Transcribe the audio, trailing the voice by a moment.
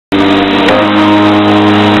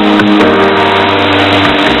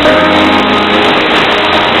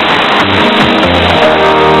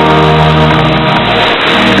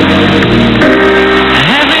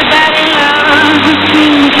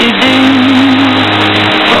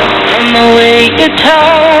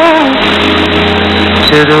talk,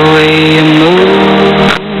 to the way you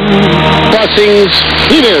move. Crossings,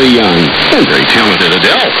 very young and very talented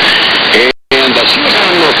Adele. And she was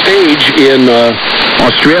on stage in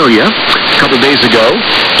Australia a couple of days ago,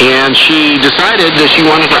 and she decided that she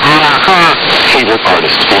wanted to honor her favorite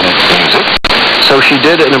artist in music. So she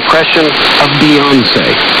did an impression of Beyonce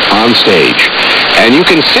on stage. And you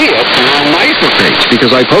can see it on my page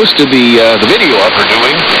because I posted the video of her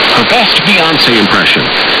doing her best Beyonce impression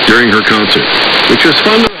during her concert, which was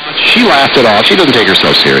fun to watch. She laughed it off. She doesn't take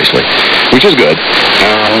herself seriously, which is good.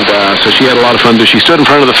 And so she had a lot of fun. She stood in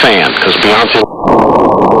front of the fan because Beyonce...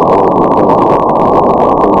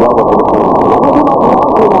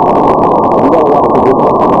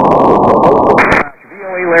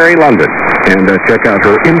 Larry London, and check out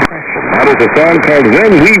her impression. That is a song called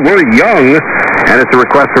When We Were Young, and it's a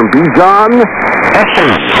request from Bijan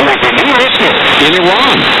in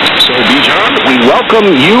Iran. So Bijan, we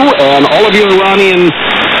welcome you and all of your Iranian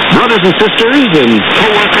brothers and sisters and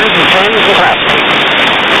co-workers and friends and classmates.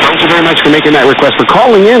 Thank you very much for making that request, for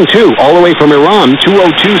calling in, too, all the way from Iran,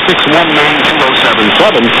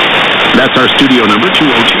 202-619-2077. That's our studio number,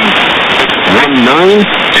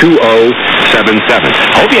 202-619-2077.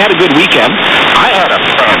 Hope you had a good weekend. I had a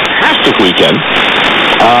fantastic weekend.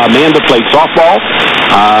 Amanda played softball.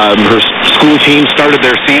 Her school team started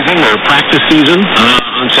their season, their practice season,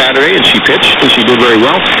 on Saturday, and she pitched, and she did very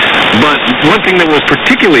well. But one thing that was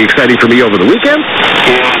particularly exciting for me over the weekend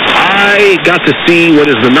is I got to see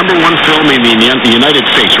what is the #1 film in the United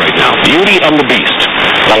States right now, Beauty and the Beast.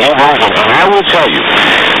 And I will tell you,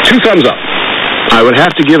 2 thumbs up. I would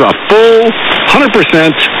have to give a full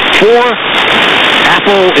 100% for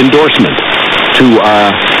Apple endorsement to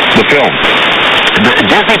the film. The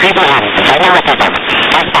Disney people have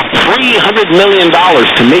 $300 million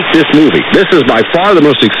to make this movie. This is by far the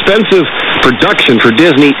most expensive production for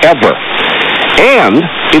Disney ever. And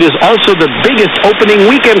it is also the biggest opening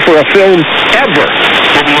weekend for a film ever.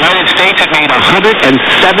 In the United States, it made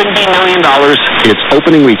 $170 million its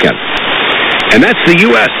opening weekend. And that's the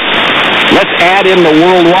U.S. Let's add in the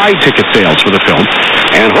worldwide ticket sales for the film,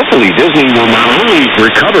 and hopefully Disney will not only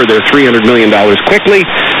recover their $300 million quickly,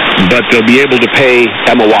 but they'll be able to pay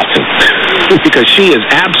Emma Watson, because she is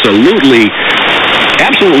absolutely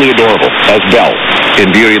adorable as Belle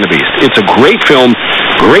in Beauty and the Beast. It's a great film,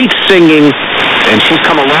 great singing, and she's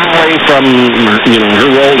come a long way from her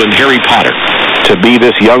role in Harry Potter to be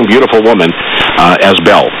this young, beautiful woman as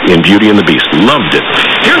Belle in Beauty and the Beast. Loved it.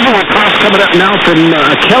 Here's a request coming up now from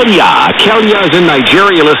Kelia. Kelia is in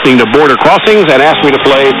Nigeria listening to Border Crossings and asked me to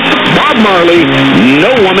play Bob Marley,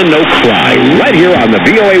 No Woman, No Cry, right here on the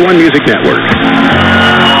VOA1 Music Network.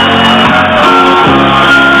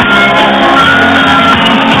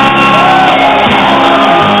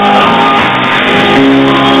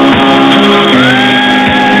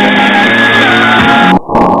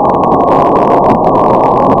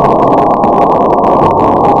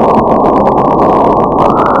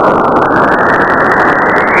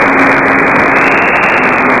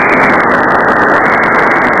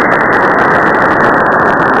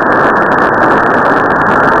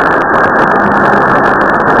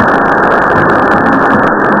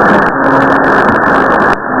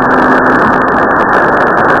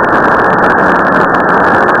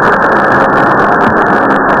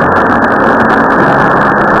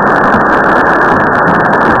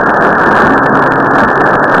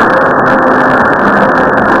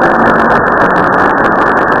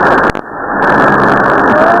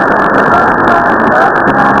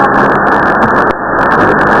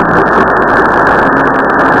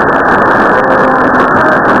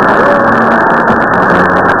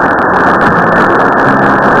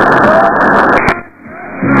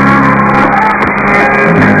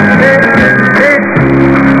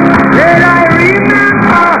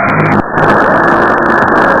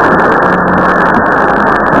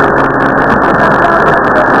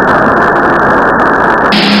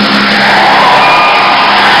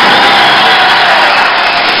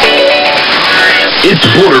 It's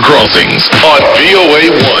Border Crossings on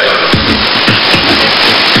VOA1.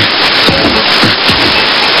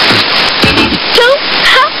 Don't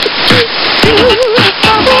have to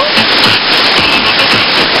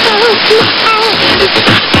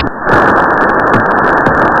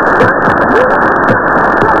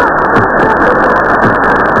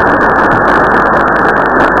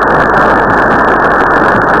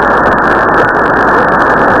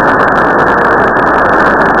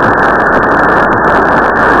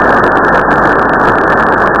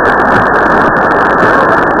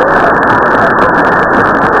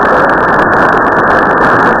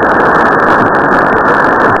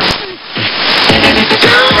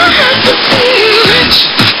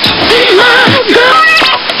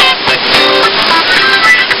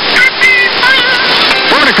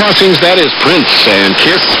Crossings, that is Prince and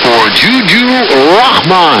Kiss for Juju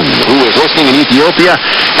Rahman, who is listening in Ethiopia.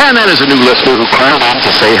 And that is a new listener who called on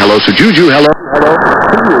to say hello. So Juju, hello. Hello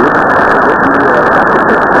to you.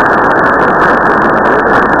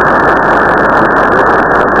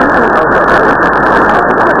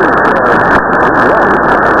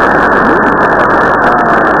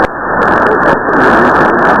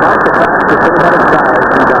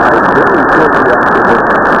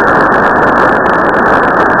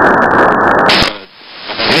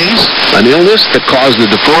 An illness that caused the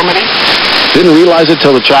deformity. Didn't realize it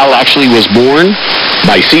till the child actually was born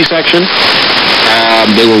by C-section.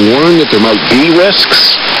 They were warned that there might be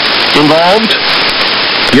risks involved.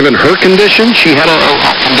 Given her condition, she had a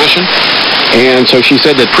condition. And so she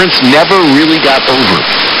said that Prince never really got over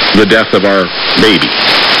the death of our baby.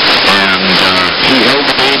 And he held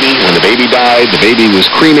the baby. When the baby died, the baby was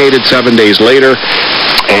cremated 7 days later.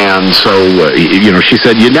 And so, she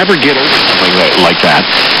said, you never get over something like that.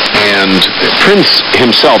 And Prince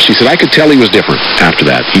himself, she said, I could tell he was different after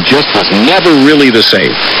that. He just was never really the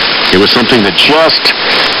same. It was something that just.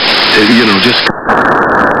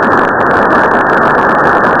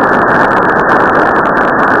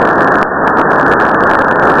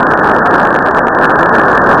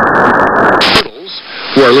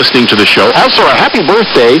 Who are listening to the show. Also, a happy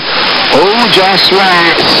birthday, Ojaswa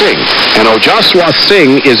Singh. And Ojaswa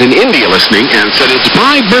Singh is in India listening and said, it's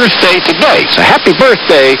my birthday today. So happy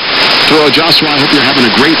birthday to Ojaswa. I hope you're having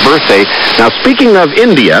a great birthday. Now, speaking of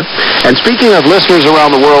India, and speaking of listeners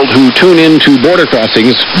around the world who tune into Border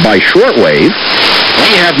Crossings by shortwave,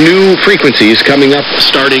 we have new frequencies coming up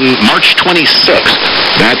starting March 26th.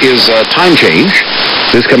 That is time change.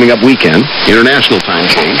 This coming up weekend, international time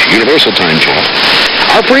change, universal time change.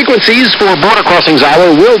 Our frequencies for Border Crossings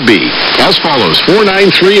Hour will be as follows: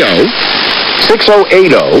 4930,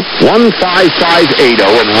 6080, 15580,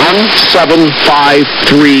 and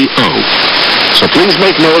 17530. So please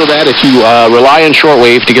make note of that if you rely on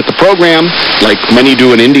shortwave to get the program, like many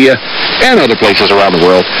do in India and other places around the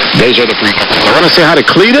world. Those are the frequencies. I want to say hi to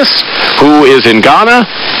Cletus, who is in Ghana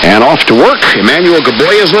and off to work. Emmanuel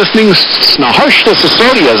Gaboy is listening. Snaharshta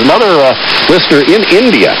Sisodia is another listener in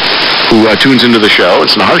India who tunes into the show. And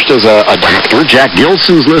Snaharshta is a doctor. Jack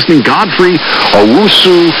Gilson's listening. Godfrey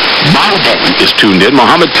Owusu Baldwin is tuned in.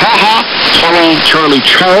 Mohammed Taha, Charlie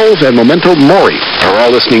Charles, and Memento Mori are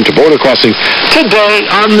all listening to Border Crossing today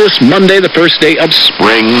on this Monday, the first day of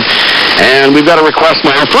spring. And we've got a request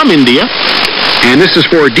now from India. And this is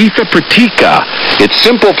for Aditha Pratika. It's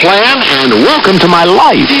Simple Plan and Welcome to My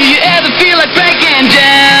Life. Do you ever feel like breaking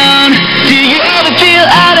down? Do you ever feel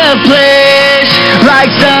out of place?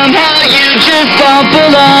 Like somehow you just don't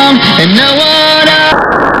belong and no one else.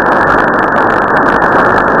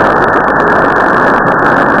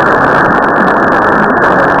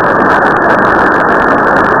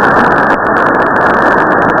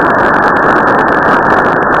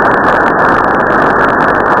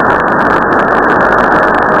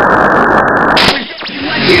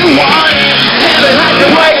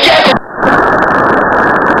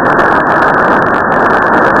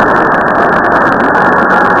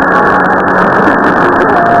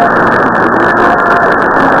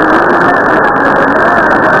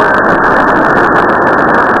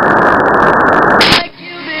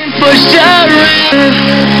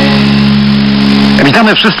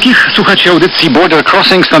 Witamy wszystkich. Słuchacie audycji Border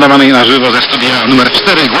Crossings nadawanej na żywo ze studia numer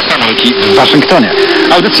 4 Głosu Ameryki w Waszyngtonie.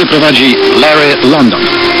 Audycję prowadzi Larry London.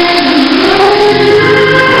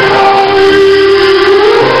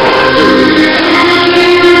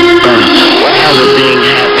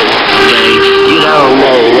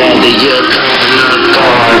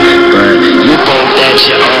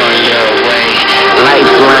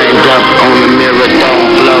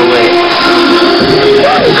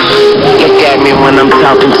 Look at me when I'm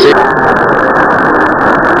talking to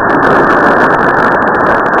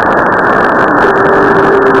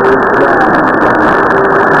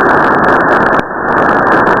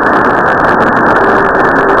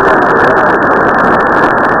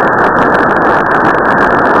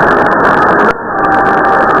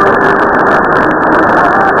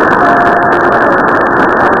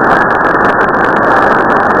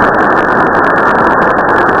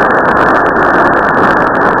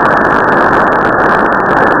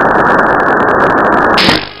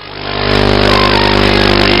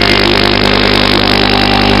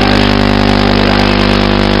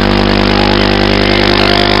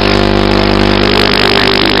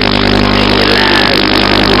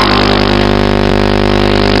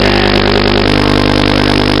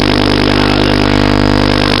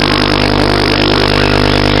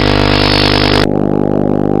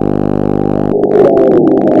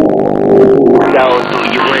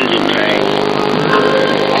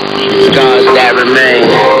Scars that remain.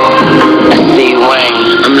 I see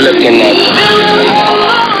Wayne, I'm looking at you.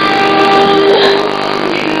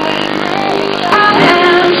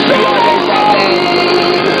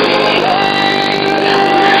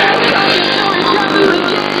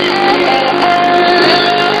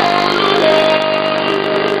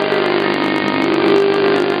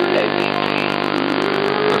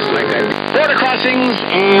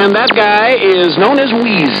 And that guy is known as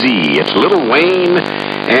Wheezy. It's Lil Wayne,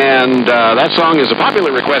 and that song is a popular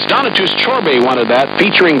request. Donatus Chorbe wanted that,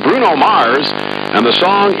 featuring Bruno Mars, and the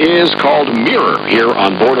song is called Mirror here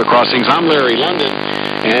on Border Crossings. I'm Larry London,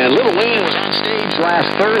 and Lil Wayne was on stage last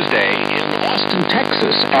Thursday in Austin,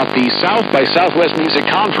 Texas, at the South by Southwest Music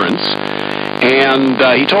Conference, and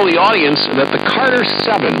he told the audience that the Carter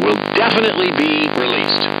 7 will definitely be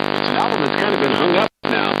released. It's an album that's kind of been hung up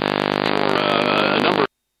now.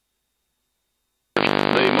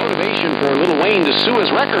 To sue his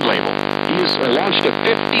record label. He's launched a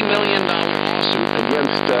 $50 million lawsuit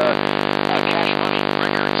against Cash Money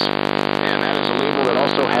Records. And that is a label that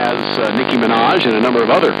also has Nicki Minaj and a number of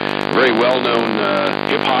other very well-known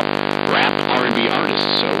hip-hop, rap, R&B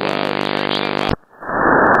artists. So he's very upset about it.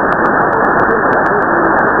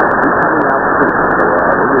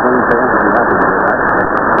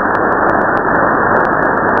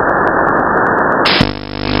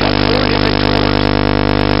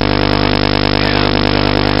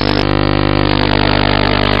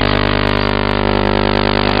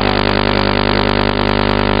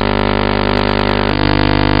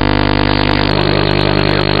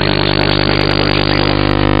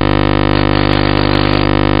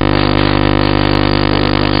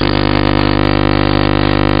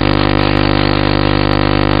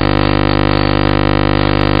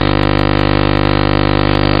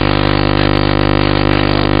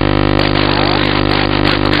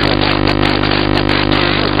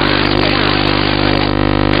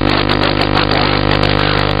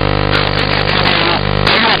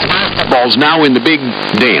 Now in the big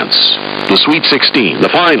dance, the Sweet 16, the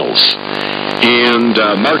finals. And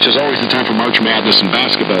March is always the time for March Madness and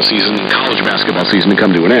basketball season and college basketball season to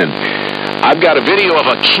come to an end. I've got a video of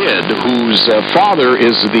a kid whose father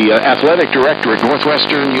is the athletic director at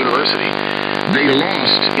Northwestern University. They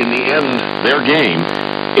lost in the end their game.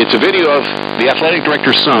 It's a video of the athletic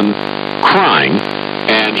director's son crying,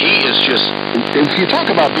 and he is just, if you talk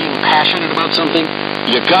about being passionate about something,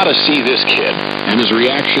 you gotta see this kid and his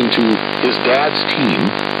reaction to his dad's team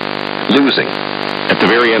losing at the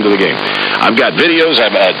very end of the game. I've got videos of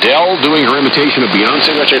Adele doing her imitation of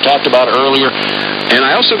Beyonce, which I talked about earlier. And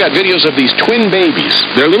I also got videos of these twin babies.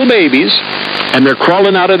 They're little babies, and they're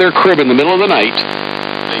crawling out of their crib in the middle of the night.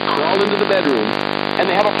 They crawl into the bedroom, and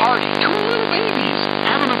they have a party. Two little babies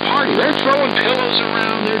having a party. They're throwing pillows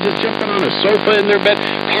around. They're just jumping on a sofa in their bed.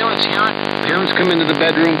 Parents hear it. Parents come into the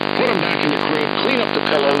bedroom, put them back in the crib, clean up the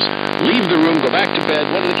pillows, leave the room, go back to bed.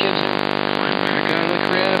 What do the kids do? Climb back out of the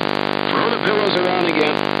crib, throw the pillows around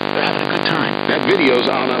again. They're having a good time. That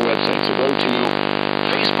video's on our website, so go to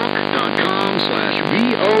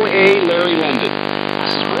facebook.com/VOA Larry London.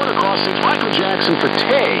 This is Border Crossings. Michael Jackson for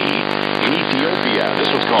Tay in Ethiopia.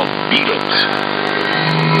 This one's called Beat It.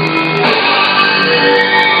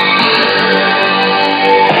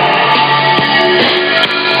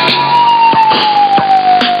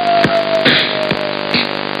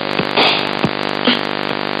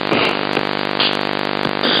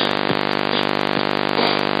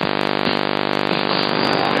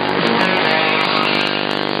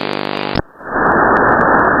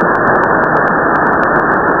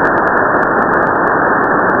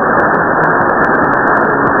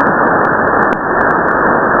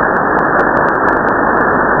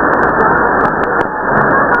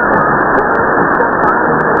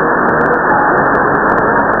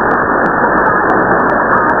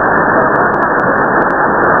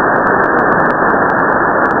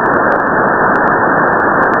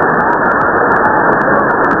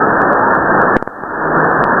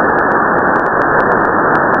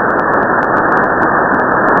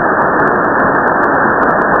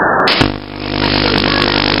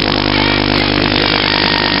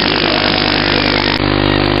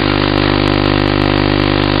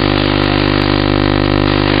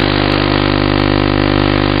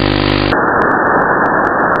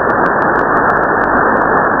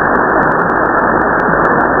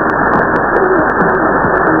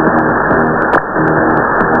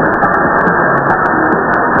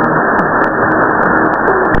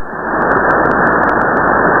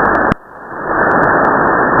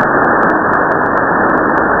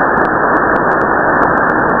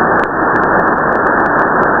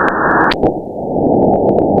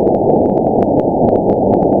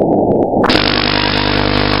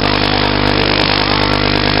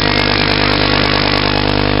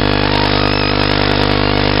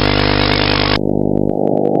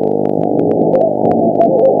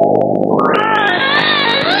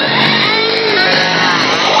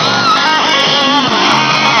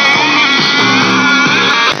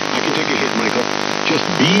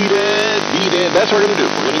 we're going to do.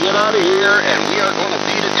 We're going to get out of here, and we are going to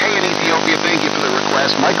be in Ethiopia. Thank you for the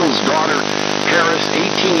request. Michael's daughter, Paris,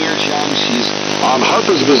 18 years young. She's on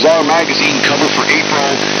Harper's Bazaar magazine cover for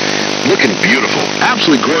April. Looking beautiful.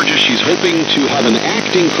 Absolutely gorgeous. She's hoping to have an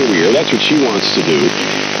acting career. That's what she wants to do.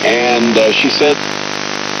 And she said...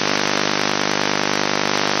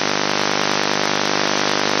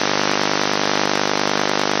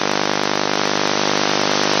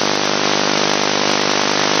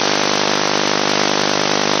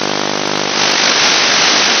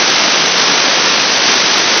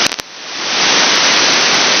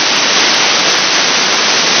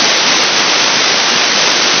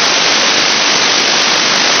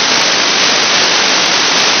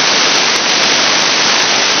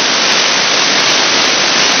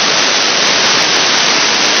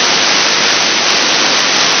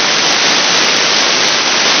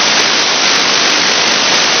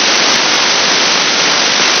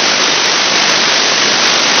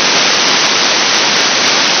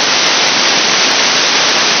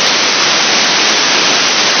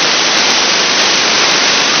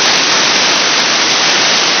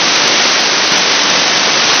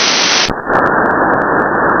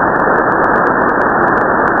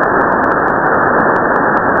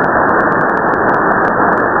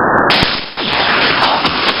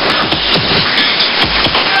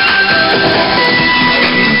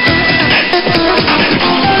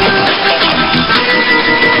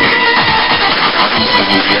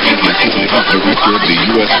 The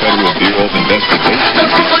U.S. Federal Bureau of Investigation.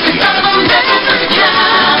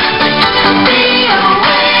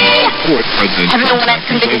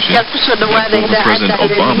 President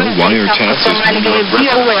Obama wiretaps his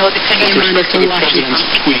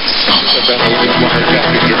tweets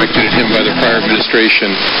directed at him by the prior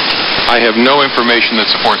administration. I have no information that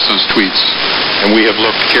supports those tweets, and we have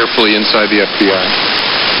looked carefully inside the FBI.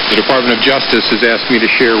 The Department of Justice has asked me to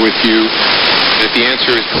share with you that the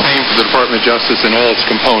answer is the same for the Department of Justice in all its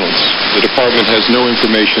components. The department has no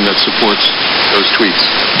information that supports those tweets.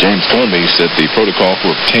 James Comey said the protocol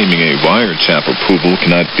for obtaining a wiretap approval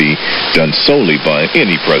cannot be done solely by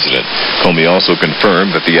any president. Comey also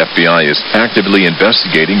confirmed that the FBI is actively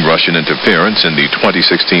investigating Russian interference in the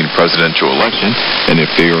 2016 presidential election and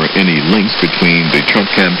if there are any links between the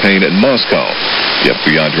Trump campaign and Moscow. The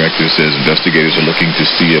FBI director says investigators are looking to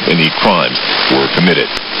see if any crimes were committed.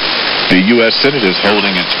 The U.S. Senate is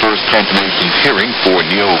holding its first confirmation hearing for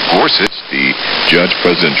Neil Gorsuch, the judge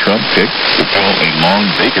President Trump picked to fill a long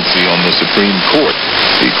vacancy on the Supreme Court.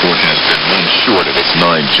 The court has been one short of its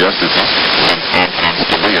 9 justices when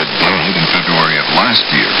Scalia died in February of last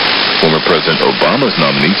year. Former President Obama's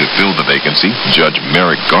nominee to fill the vacancy, Judge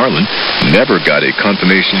Merrick Garland, never got a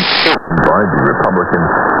confirmation by the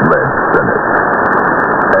Republican-led Senate.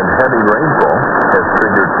 And heavy rainfall has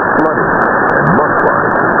triggered flooding and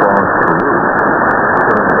mudslides across Peru.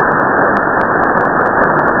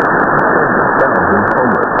 Thousands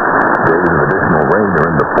homeless. Days of additional rain are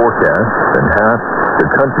in the forecast, and half the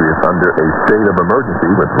country is under a state of emergency,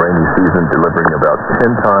 with rainy season delivering about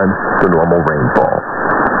 10 times the normal rainfall.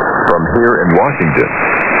 From here in Washington,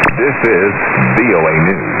 this is VOA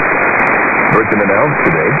News. Britain announced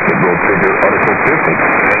today it will trigger Article 50,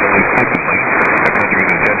 the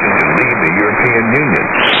country's intention to leave the European Union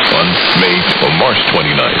on March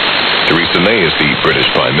 29th. Theresa May is the British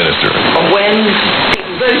Prime Minister. When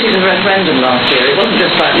people voted in the referendum last year, it wasn't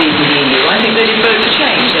just about leaving the EU. I think they did vote for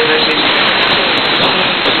change. They voted the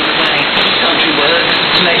way the country works,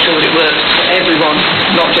 to make sure that it works for everyone,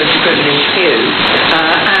 not just a privileged few.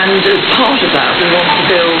 And as part of that, we want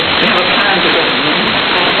to have a plan for government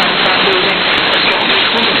about building a stronger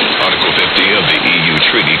economy. Article 50 of the EU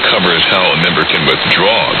Treaty covers how a member can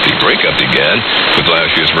withdraw. The breakup began with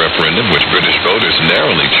last year's referendum, which British voters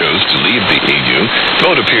narrowly chose to leave the EU. The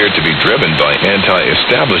vote appeared to be driven by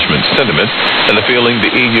anti-establishment sentiment and the feeling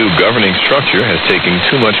the EU governing structure has taken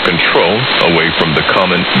too much control away from the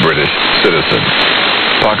common British citizen.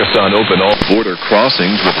 Pakistan opened all border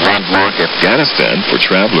crossings with landlocked Afghanistan for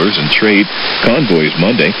travelers and trade convoys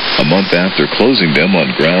Monday, a month after closing them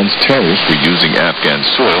on grounds terrorists were using Afghan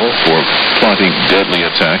soil for plotting deadly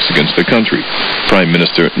attacks against the country. Prime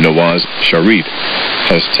Minister Nawaz Sharif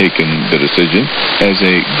has taken the decision as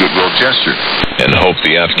a goodwill gesture and hoped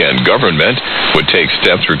the Afghan government would take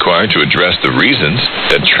steps required to address the reasons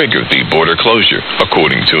that triggered the border closure,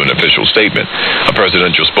 according to an official statement. A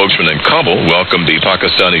presidential spokesman in Kabul welcomed the Pakistan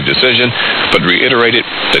Pakistani decision, but reiterated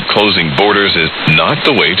that closing borders is not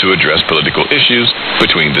the way to address political issues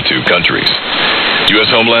between the two countries.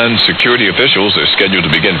 U.S. Homeland Security officials are scheduled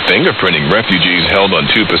to begin fingerprinting refugees held on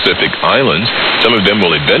 2 Pacific islands. Some of them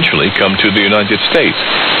will eventually come to the United States.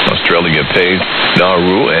 Australia paid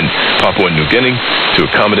Nauru and Papua New Guinea to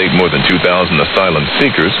accommodate more than 2,000 asylum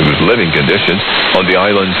seekers whose living conditions on the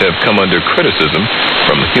islands have come under criticism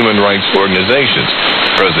from human rights organizations.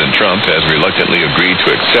 President Trump has reluctantly agreed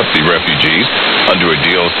to accept the refugees under a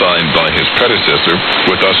deal signed by his predecessor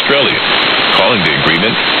with Australia, calling the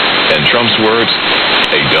agreement, in Trump's words,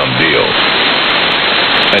 a dumb deal.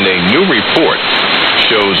 And a new report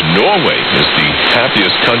shows Norway is the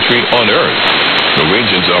happiest country on earth.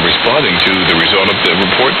 Norwegians are responding to the result of the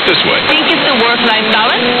report this way. I think it's a work-life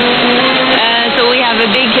balance. So we have a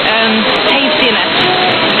big tastiness.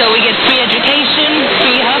 So we get free education,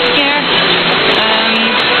 free healthcare, and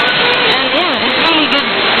yeah, it's really good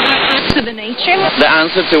to the nature. The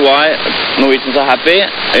answer to why Norwegians are happy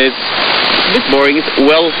is a bit boring. It's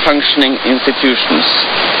well-functioning institutions.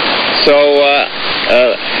 So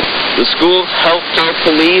the schools, healthcare,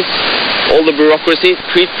 police, all the bureaucracy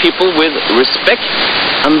treat people with respect,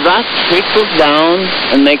 and that trickles down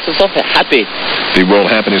and makes us all happy. The World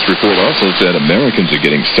Happiness Report also said Americans are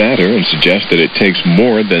getting fatter and suggests that it takes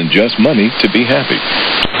more than just money to be happy.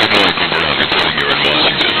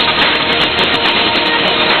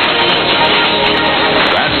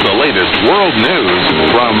 That's the latest world news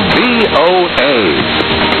from VOA.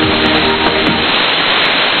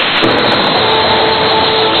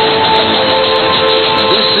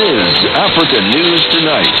 Africa News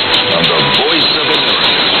Tonight on the Voice of America.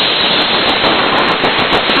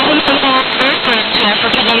 To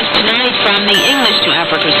Africa News Tonight from the English to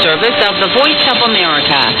Africa service of the Voice of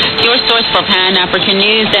America. Your source for Pan-African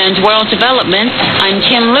news and world developments. I'm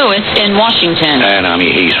Kim Lewis in Washington. And I'm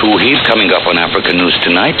Yehis Wuhid, coming up on Africa News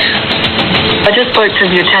Tonight. I just spoke to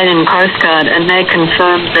the Italian Coast Guard, and they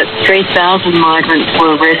confirmed that 3,000 migrants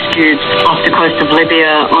were rescued off the coast of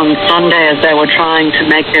Libya on Sunday as they were trying to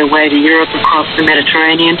make their way to Europe across the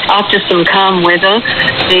Mediterranean. After some calm weather,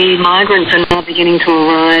 the migrants are now beginning to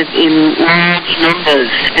arrive in large numbers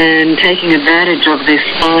and taking advantage of this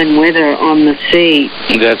fine weather on the sea.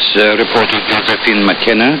 That's reporter Josephine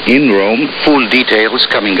McKenna in Rome. Full details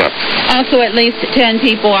coming up. Also, at least 10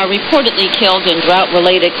 people are reportedly killed in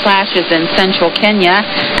drought-related clashes in central Kenya.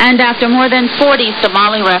 And after more than 40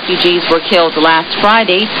 Somali refugees were killed last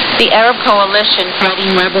Friday, the Arab coalition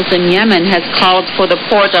fighting rebels in Yemen has called for the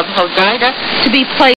port of Hodeida to be placed